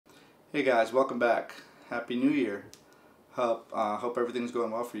Hey guys, welcome back. Happy New Year. Hope everything's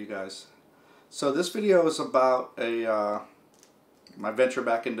going well for you guys. So this video is about my venture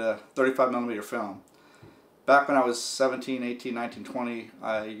back into 35mm film. Back when I was 17, 18, 19, 20,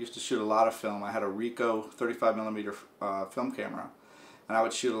 I used to shoot a lot of film. I had a Ricoh 35mm film camera, and I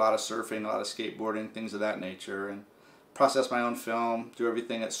would shoot a lot of surfing, a lot of skateboarding, things of that nature, and process my own film, do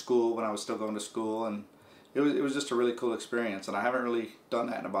everything at school when I was still going to school, and it was just a really cool experience, and I haven't really done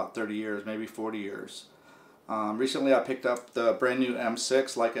that in about 30 years, maybe 40 years. Recently I picked up the brand new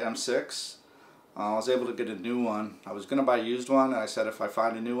M6, Leica M6. I was able to get a new one. I was going to buy a used one, and I said if I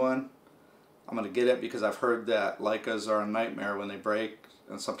find a new one, I'm going to get it because I've heard that Leicas are a nightmare when they break,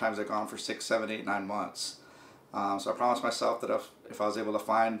 and sometimes they're gone for 6, 7, 8, 9 months. So I promised myself that if I was able to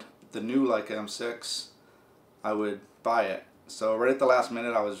find the new Leica M6, I would buy it. So right at the last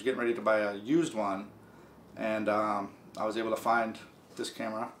minute I was getting ready to buy a used one, and I was able to find this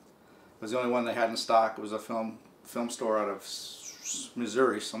camera. It was the only one they had in stock. It was a film store out of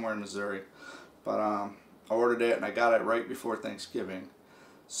Missouri, somewhere in Missouri. But I ordered it and I got it right before Thanksgiving.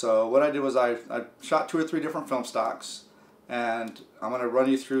 So what I did was I shot 2 or 3 different film stocks, and I'm going to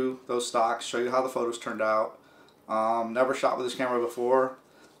run you through those stocks, show you how the photos turned out. Never shot with this camera before.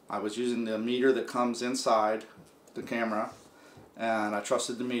 I was using the meter that comes inside the camera, and I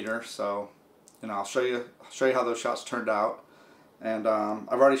trusted the meter, so I'll show you how those shots turned out. And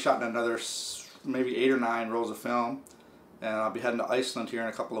I've already shot another maybe 8 or 9 rolls of film, and I'll be heading to Iceland here in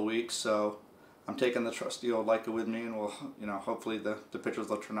a couple of weeks, so I'm taking the trusty old Leica with me, and we'll, hopefully the pictures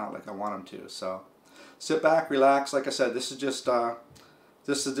will turn out like I want them to. So sit back, relax. Like I said, this is just a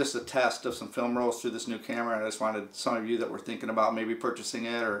test of some film rolls through this new camera, and I just wanted some of you that were thinking about maybe purchasing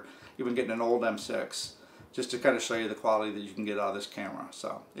it or even getting an old M6, just to kind of show you the quality that you can get out of this camera.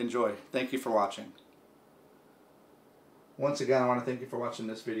 So enjoy. Thank you for watching. Once again, I want to thank you for watching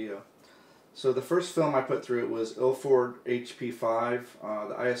this video. So the first film I put through it was Ilford HP5.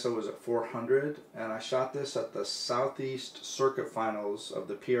 The ISO was at 400, and I shot this at the Southeast Circuit Finals of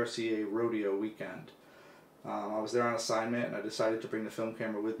the PRCA Rodeo weekend. I was there on assignment, and I decided to bring the film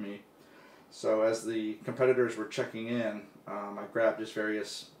camera with me. So as the competitors were checking in, I grabbed just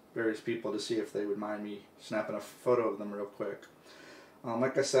various people to see if they would mind me snapping a photo of them real quick.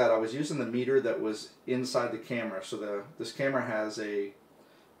 Like I said, I was using the meter that was inside the camera. So this camera has a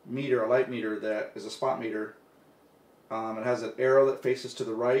meter, a light meter that is a spot meter. It has an arrow that faces to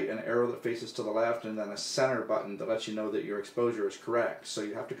the right, an arrow that faces to the left, and then a center button that lets you know that your exposure is correct. So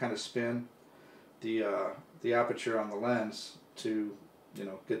you have to kind of spin the aperture on the lens to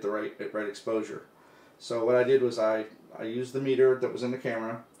get the right exposure. So what I did was I used the meter that was in the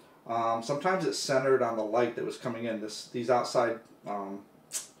camera. Sometimes it's centered on the light that was coming in. These outside,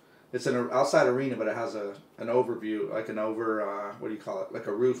 it's an outside arena, but it has an overview, like like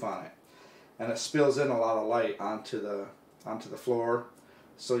a roof on it, and it spills in a lot of light onto the floor.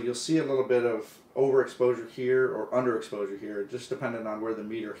 So you'll see a little bit of overexposure here or underexposure here, just depending on where the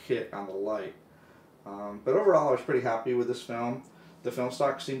meter hit on the light. But overall, I was pretty happy with this film. The film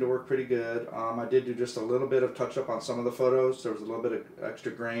stock seemed to work pretty good. I did do just a little bit of touch-up on some of the photos. There was a little bit of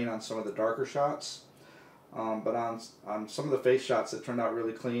extra grain on some of the darker shots. But on some of the face shots, it turned out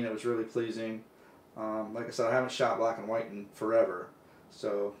really clean. It was really pleasing. Like I said, I haven't shot black and white in forever,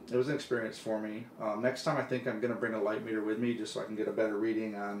 so it was an experience for me. Next time I think I'm going to bring a light meter with me just so I can get a better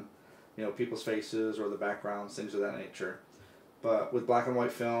reading on people's faces or the backgrounds, things of that nature. But with black and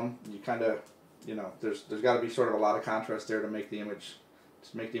white film, you kind of there's got to be sort of a lot of contrast there to make the image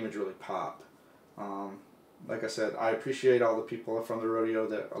really pop. Like I said, I appreciate all the people from the rodeo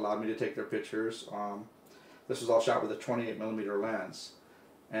that allowed me to take their pictures. This was all shot with a 28mm lens,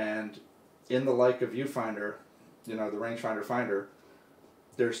 and in the Leica viewfinder, the rangefinder finder,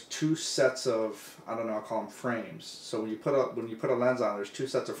 there's 2 sets of, I'll call them frames. So when you put a lens on, there's 2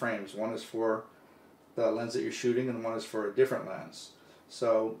 sets of frames. One is for the lens that you're shooting, and one is for a different lens.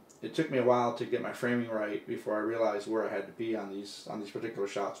 So it took me a while to get my framing right before I realized where I had to be on these particular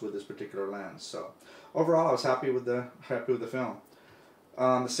shots with this particular lens. So overall, I was happy with the film.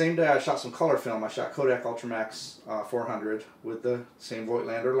 The same day I shot some color film. I shot Kodak UltraMax 400 with the same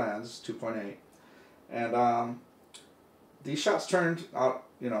Voigtlander lens, 2.8, and these shots turned out.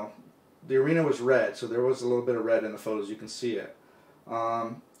 The arena was red, so there was a little bit of red in the photos. You can see it.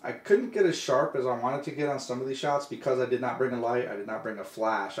 I couldn't get as sharp as I wanted to get on some of these shots because I did not bring a light, I did not bring a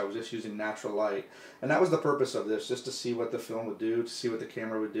flash, I was just using natural light. And that was the purpose of this, just to see what the film would do, to see what the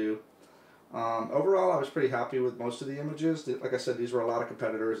camera would do. Overall, I was pretty happy with most of the images. Like I said, these were a lot of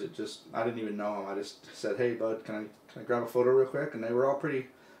competitors. I didn't even know them. I just said, hey bud, can I grab a photo real quick? And they were all pretty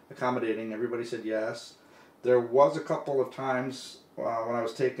accommodating. Everybody said yes. There was a couple of times when I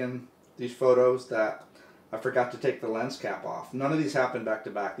was taking these photos that I forgot to take the lens cap off. None of these happened back to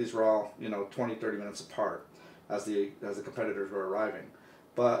back. These were all, 20, 30 minutes apart as the competitors were arriving.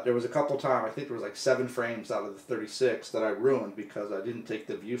 But there was a couple times, I think there was like 7 frames out of the 36 that I ruined because I didn't take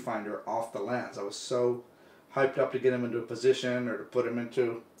the viewfinder off the lens. I was so hyped up to get him into a position or to put him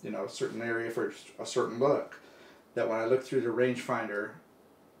into, a certain area for a certain look, that when I looked through the rangefinder,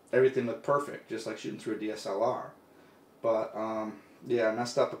 everything looked perfect, just like shooting through a DSLR. But yeah, I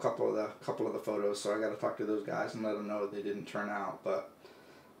messed up a couple of the photos, so I got to talk to those guys and let them know they didn't turn out. But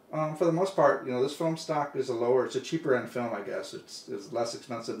for the most part, this film stock is it's a cheaper end film, I guess. It's less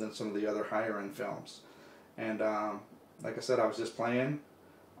expensive than some of the other higher end films. And like I said, I was just playing.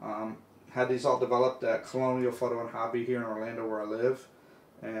 Had these all developed at Colonial Photo and Hobby here in Orlando, where I live.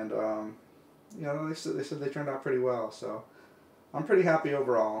 And they said they turned out pretty well. So I'm pretty happy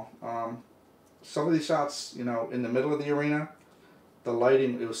overall. Some of these shots, in the middle of the arena, the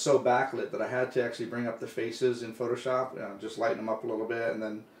lighting, it was so backlit that I had to actually bring up the faces in Photoshop, just lighten them up a little bit, and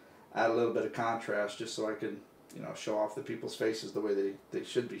then add a little bit of contrast just so I could, show off the people's faces the way they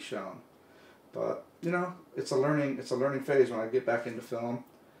should be shown. But it's a learning phase. When I get back into film,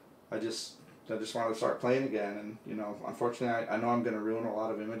 I just wanted to start playing again, and unfortunately I know I'm going to ruin a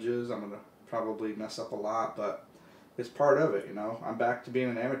lot of images. I'm going to probably mess up a lot, but it's part of it. I'm back to being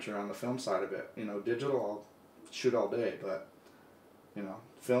an amateur on the film side of it. Digital, I'll shoot all day, but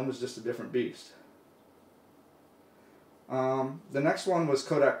film is just a different beast. The next one was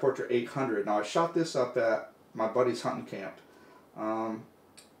Kodak Portra 800. Now I shot this up at my buddy's hunting camp. I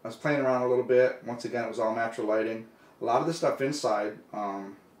was playing around a little bit. Once again, it was all natural lighting. A lot of the stuff inside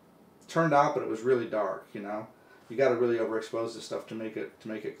turned out, but it was really dark. You got to really overexpose this stuff to make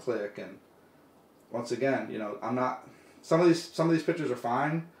it click. And once again, I'm not. Some of these pictures are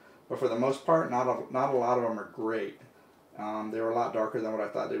fine, but for the most part, not a lot of them are great. They were a lot darker than what I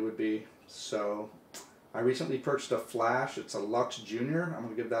thought they would be. So I recently purchased a flash. It's a Lux Junior. I'm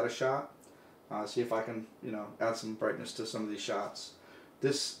going to give that a shot. See if I can, add some brightness to some of these shots.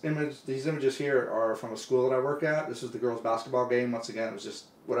 These images here are from a school that I work at. This was the girls' basketball game. Once again, it was just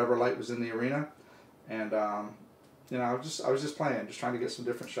whatever light was in the arena, and I was just playing, just trying to get some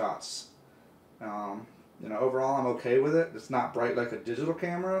different shots. Overall, I'm okay with it. It's not bright like a digital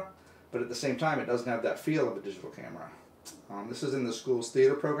camera, but at the same time, it doesn't have that feel of a digital camera. This is in the school's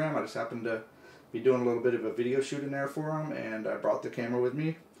theater program. I just happened to be doing a little bit of a video shoot in there for them, and I brought the camera with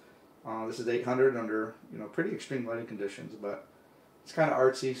me. This is 800 under pretty extreme lighting conditions, but it's kind of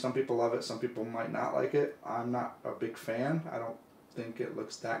artsy. Some people love it, some people might not like it. I'm not a big fan. I don't think it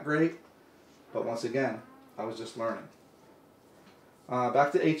looks that great, but once again, I was just learning.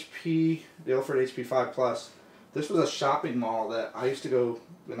 Back to the Ilford HP5 Plus. This was a shopping mall that I used to go,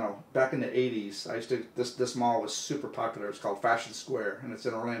 back in the 80s. This mall was super popular. It's called Fashion Square, and it's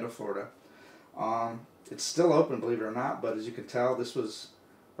in Orlando, Florida. It's still open, believe it or not, but as you can tell, this was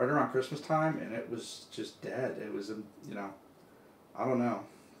right around Christmas time, and it was just dead. It was, I don't know.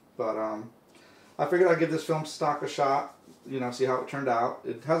 But I figured I'd give this film stock a shot, see how it turned out.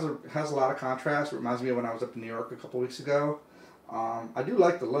 It has a lot of contrast. It reminds me of when I was up in New York a couple weeks ago. I do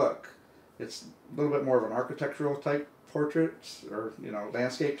like the look. It's a little bit more of an architectural type portrait, or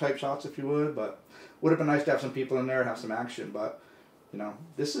landscape type shots, if you would. But would have been nice to have some people in there, have some action. But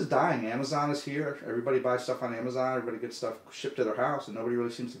this is dying. Amazon is here. Everybody buys stuff on Amazon. Everybody gets stuff shipped to their house, and nobody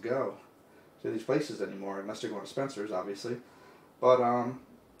really seems to go to these places anymore, unless they're going to Spencer's, obviously. But I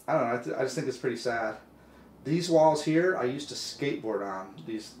don't know. I just think it's pretty sad. These walls here, I used to skateboard on.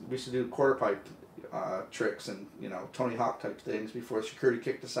 We used to do quarter pipe tricks and Tony Hawk type things before security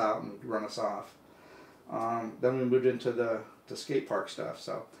kicked us out and would run us off. Then we moved into the skate park stuff.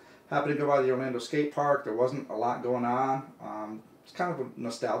 So happened to go by the Orlando skate park. There wasn't a lot going on. It's kind of a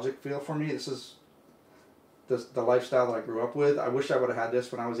nostalgic feel for me. This is the lifestyle that I grew up with. I wish I would have had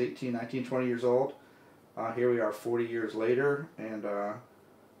this when I was 18, 19, 20 years old. Here we are 40 years later, and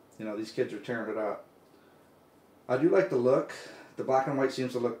these kids are tearing it up. I do like the look. The black and white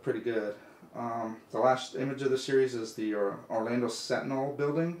seems to look pretty good. The last image of the series is the Orlando Sentinel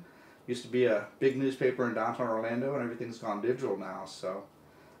building. Used to be a big newspaper in downtown Orlando, and everything's gone digital now. So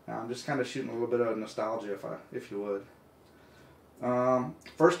I'm just kind of shooting a little bit of nostalgia, if you would.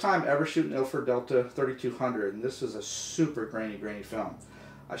 First time ever shooting Ilford Delta 3200, and this is a super grainy film.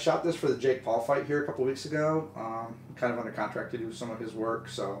 I shot this for the Jake Paul fight here a couple weeks ago. Kind of under contract to do some of his work,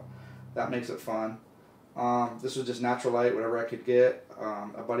 so that makes it fun. This was just natural light, whatever I could get.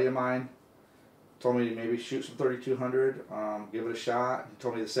 A buddy of mine told me to maybe shoot some 3200, give it a shot. He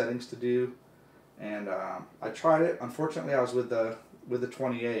told me the settings to do, and I tried it. Unfortunately, I was with the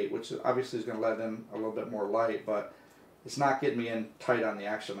 28, which obviously is going to let in a little bit more light, but it's not getting me in tight on the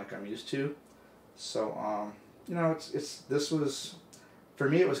action like I'm used to. So you know, this was, for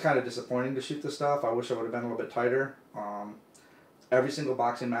me, it was kind of disappointing to shoot this stuff. I wish I would have been a little bit tighter. Every single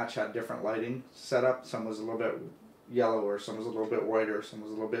boxing match had different lighting set up. Some was a little bit yellower, some was a little bit whiter, some was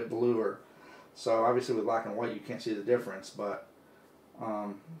a little bit bluer. So obviously with black and white you can't see the difference, but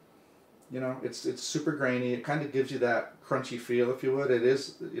you know, it's super grainy. It kind of gives you that crunchy feel, if you would. It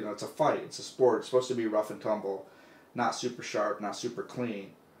is, you know, it's a fight, it's a sport. It's supposed to be rough and tumble, not super sharp, not super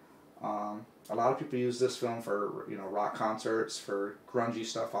clean. A lot of people use this film for, you know, rock concerts, for grungy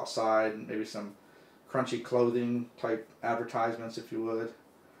stuff outside, maybe some crunchy clothing type advertisements, if you would.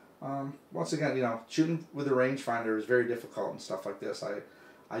 Once again, you know, shooting with a rangefinder is very difficult and stuff like this.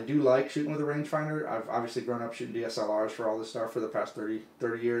 I do like shooting with a rangefinder. I've obviously grown up shooting DSLRs for all this stuff for the past 30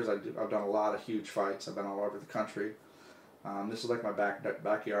 years. I've done a lot of huge fights. I've been all over the country. This is like my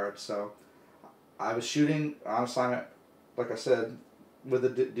backyard. So I was shooting on assignment, like I said, with a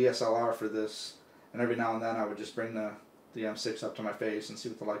DSLR for this, and every now and then I would just bring the M6 up to my face and see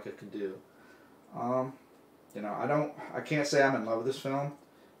what the Leica could do. You know, I can't say I'm in love with this film.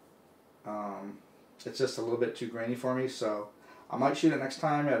 It's just a little bit too grainy for me, so I might shoot it next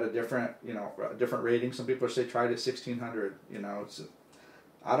time at a different, you know, a different rating. Some people say try it at 1600. You know,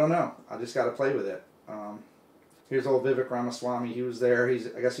 I don't know. I just got to play with it. Here's old Vivek Ramaswamy. He was there.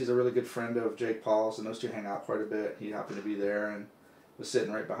 I guess he's a really good friend of Jake Paul's, and those two hang out quite a bit. He happened to be there and was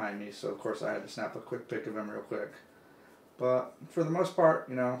sitting right behind me, so of course I had to snap a quick pic of him real quick. But for the most part,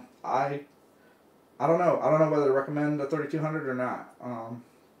 you know, I don't know. I don't know whether to recommend a 3200 or not.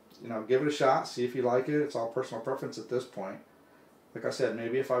 You know, give it a shot. See if you like it. It's all personal preference at this point. Like I said,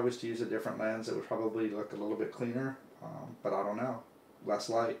 maybe if I was to use a different lens, it would probably look a little bit cleaner. But I don't know. Less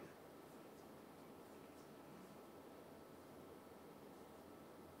light.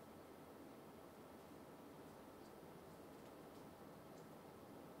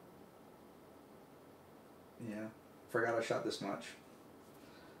 Yeah, forgot I shot this much.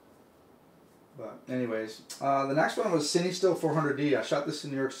 But anyways, the next one was Cine Still 400D. I shot this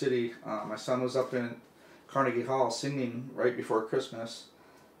in New York City. My son was up in Carnegie Hall singing right before Christmas,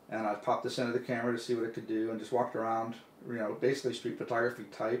 and I popped this into the camera to see what it could do and just walked around, you know, basically street photography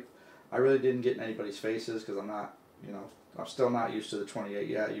type. I really didn't get in anybody's faces because I'm not, you know, I'm still not used to the 28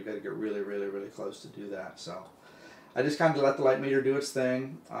 yet. You've got to get really, really, really close to do that. So I just kind of let the light meter do its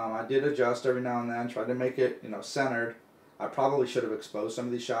thing. I did adjust every now and then, tried to make it, you know, centered. I probably should have exposed some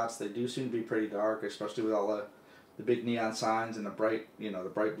of these shots. They do seem to be pretty dark, especially with all the big neon signs and the bright, you know, the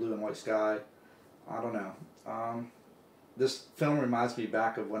bright blue and white sky. I don't know. This film reminds me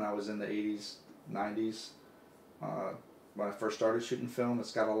back of when I was in the 80s, 90s, when I first started shooting film.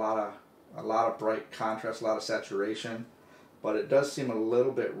 It's got a lot of bright contrast, a lot of saturation, but it does seem a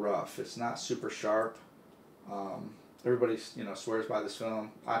little bit rough. It's not super sharp. Everybody, you know, swears by this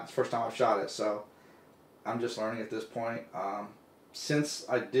film. It's the first time I've shot it, so I'm just learning at this point. Since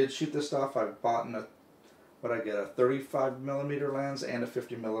I did shoot this stuff, I've bought a 35mm lens and a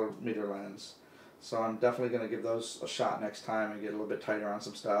 50mm lens. So I'm definitely going to give those a shot next time and get a little bit tighter on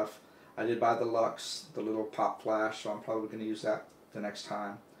some stuff. I did buy the Lux, the little pop flash, so I'm probably going to use that the next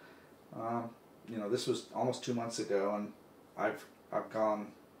time. You know, this was almost 2 months ago, and I've gone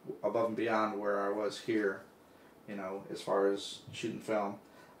above and beyond where I was here, you know, as far as shooting film.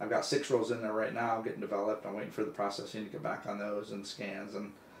 I've got 6 rolls in there right now getting developed. I'm waiting for the processing to get back on those and scans,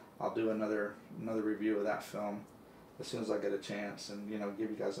 and I'll do another review of that film as soon as I get a chance, and, you know,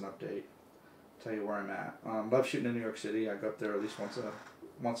 give you guys an update, tell you where I'm at. Love shooting in New York City. I go up there at least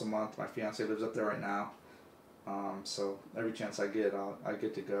once a month. My fiance lives up there right now, so every chance I get, I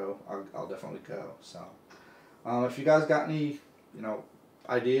get to go. I'll definitely go. So if you guys got any, you know,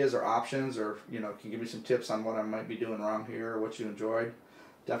 ideas or options, or, you know, can give me some tips on what I might be doing wrong here or what you enjoyed,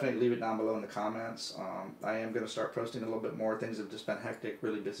 definitely leave it down below in the comments. I am going to start posting a little bit more. Things have just been hectic,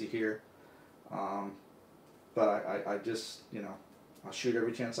 really busy here. But I just, you know, I'll shoot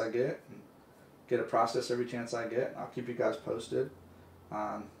every chance I get and get a process every chance I get. I'll keep you guys posted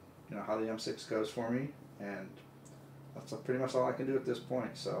on, you know, how the M6 goes for me, and that's pretty much all I can do at this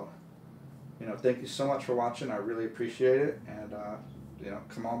point. So, you know, thank you so much for watching. I really appreciate it, and you know,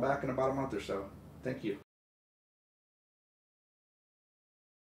 come on back in about a month or so. Thank you.